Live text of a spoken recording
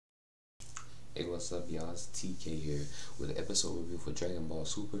Hey, what's up, y'all? It's TK here with an episode review for Dragon Ball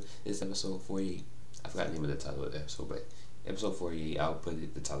Super. This is episode 48. I forgot the name of the title of the episode, but episode 48, I'll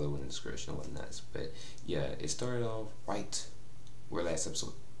put the title in the description and whatnot. But yeah, it started off right where last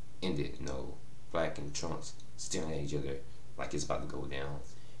episode ended. Black and Trunks staring at each other like it's about to go down.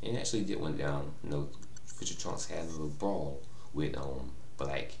 And it actually did went down. Future Trunks had a little brawl with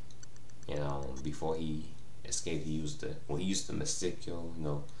Black. And before he escaped, he used the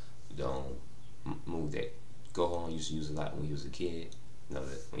Mystico, the move that Gohan used to use a lot when he was a kid. That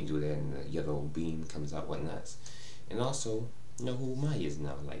when you do that and the yellow beam comes out, whatnot. And also, who Maya is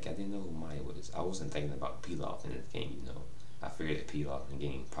now. Like, I didn't know who Maya was. I wasn't thinking about Pilaf in this game, I figured that Pilaf in the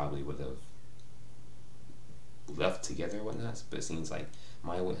game probably would have left together or whatnot, but it seems like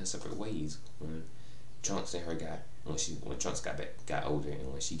Maya went her separate ways when Trunks and her when Trunks got older,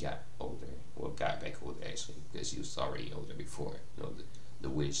 and when she got older, got back older actually, because she was already older before. The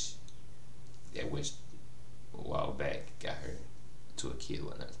wish a while back got her to a kid or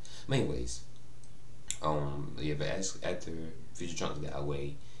whatnot. But anyways, but after Future Trunks got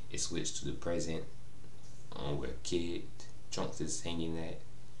away, it switched to the present, where Kid Trunks is hanging at.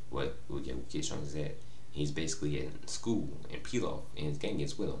 Kid Trunks is at. He's basically in school, and Pilaf and his gang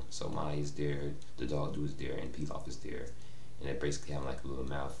is with him. So Mai is there, the dog dude is there, and Pilaf is there. And they basically have like a little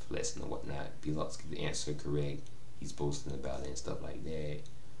math lesson and whatnot. Pilaf gets the answer correct. He's boasting about it and stuff like that.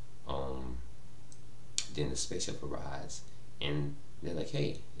 Then the spaceship arrives, and they're like,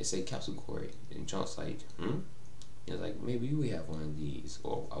 "Hey, it's a capsule core." And Trunks like, He's like, "Maybe we have one of these,"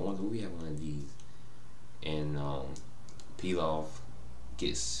 or "I wonder if we have one of these." And Pilaf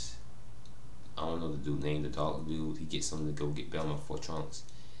gets, I don't know the dude name, the dog dude. He gets him to go get Belma for Trunks,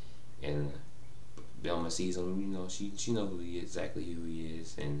 and Belma sees him. She knows exactly who he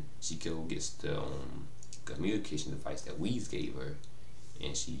is, and she gets the communication device that Whis gave her,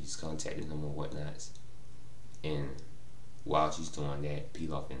 and she's contacting him or whatnot. And while she's doing that,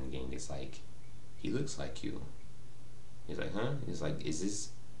 Pilaf in the game is like, "He looks like you." He's like, "Huh?" He's like, "Is this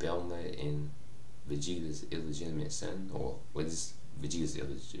Belma and Vegeta's illegitimate son, or what is Vegeta's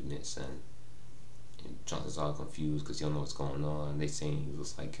illegitimate son?" And Trunks is all confused because he don't know what's going on. They saying he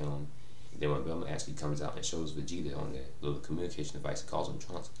looks like him. And then when Belma actually comes out and shows Vegeta on that little communication device, and calls him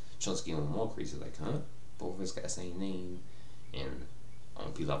Trunks, Trunks getting more crazy, like, "Huh? Both of us got the same name." And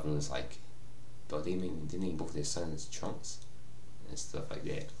Pilaf is like, "But they name both their sons Trunks," and stuff like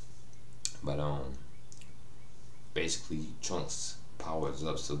that. But basically Trunks powers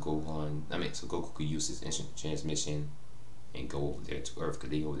up so Goku could use his instant transmission and go over there to Earth,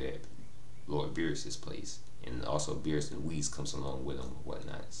 because they go there at Lord Beerus's place, and also Beerus and Whis comes along with him or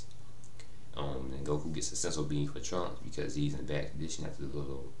whatnot. And Goku gets a sensory beam for Trunks because he's in bad condition after the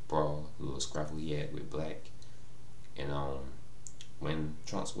little brawl, the little scrapple he had with Black. And when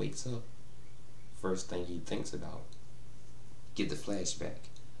Trunks wakes up, first thing he thinks about, get the flashback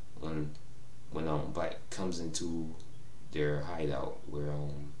when Black comes into their hideout where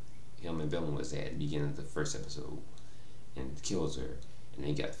him and Belma was at the beginning of the first episode, and kills her. And then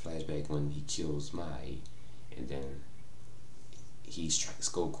you got the flashback when he kills Mai, and then he strikes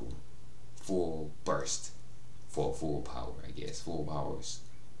Goku full burst for full power, I guess. Full powers,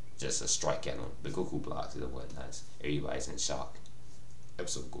 just a strike at him. But Goku blocks it and whatnot. Everybody's in shock.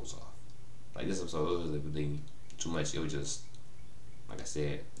 Episode goes off. Like, this episode was really too much. It was just, like I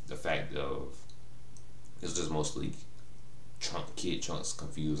said, the fact of it was just mostly Kid Trunks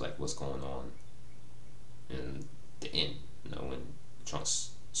confused, like what's going on, and the end. When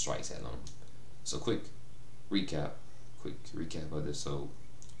Trunks strikes at him. So quick recap of this. So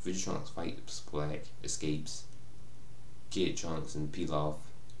Future Trunks fights Black, escapes. Kid Trunks and Pilaf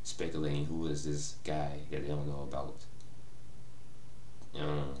speculating who is this guy that they don't know about.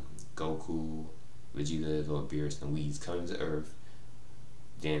 Goku, Vegeta, Lord Beerus, and Whis coming to Earth.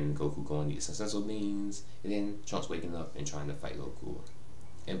 Then Goku going to get some sensory beams, and then Trunks waking up and trying to fight Goku.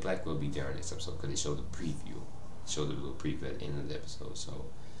 And Black will be there in this episode because they showed the preview. Showed a little preview at the end of the episode. So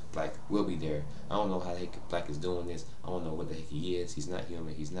Black will be there. I don't know how the heck Black is doing this. I don't know what the heck he is. He's not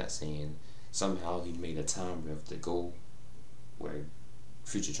human. He's not Saiyan. Somehow he made a time rift to go where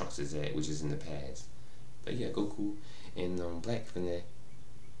Future Trunks is at, which is in the past. But yeah, Goku and Black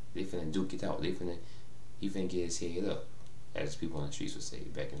they finna duke it out. He finna get his head up, as people on the streets would say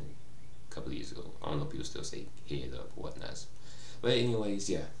back in a couple of years ago. I don't know if people still say head up or whatnot. But anyways,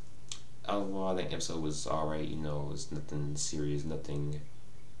 yeah. Overall, I think the episode was alright. It's nothing serious, nothing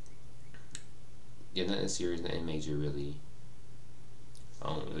serious, nothing major really.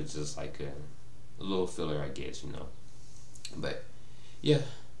 It's just like a little filler, I guess. But yeah,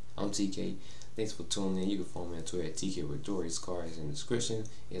 I'm TK. Thanks for tuning in. You can follow me on Twitter at TK with Dory's card is in the description.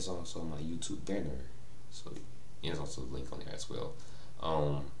 It's also my YouTube banner. So there's also a link on there as well.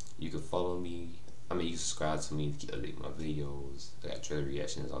 You can follow me. I mean, you can subscribe to me to keep updating my videos. I got trailer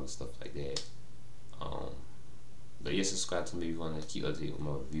reactions, all the stuff like that. But yeah, subscribe to me if you want to keep updated with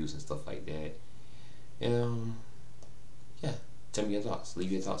my reviews and stuff like that. And yeah, tell me your thoughts.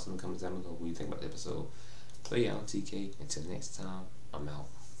 Leave your thoughts in the comments down below. What you think about the episode? But yeah, I'm TK. Until next time, I'm out.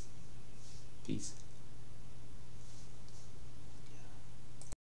 Peace.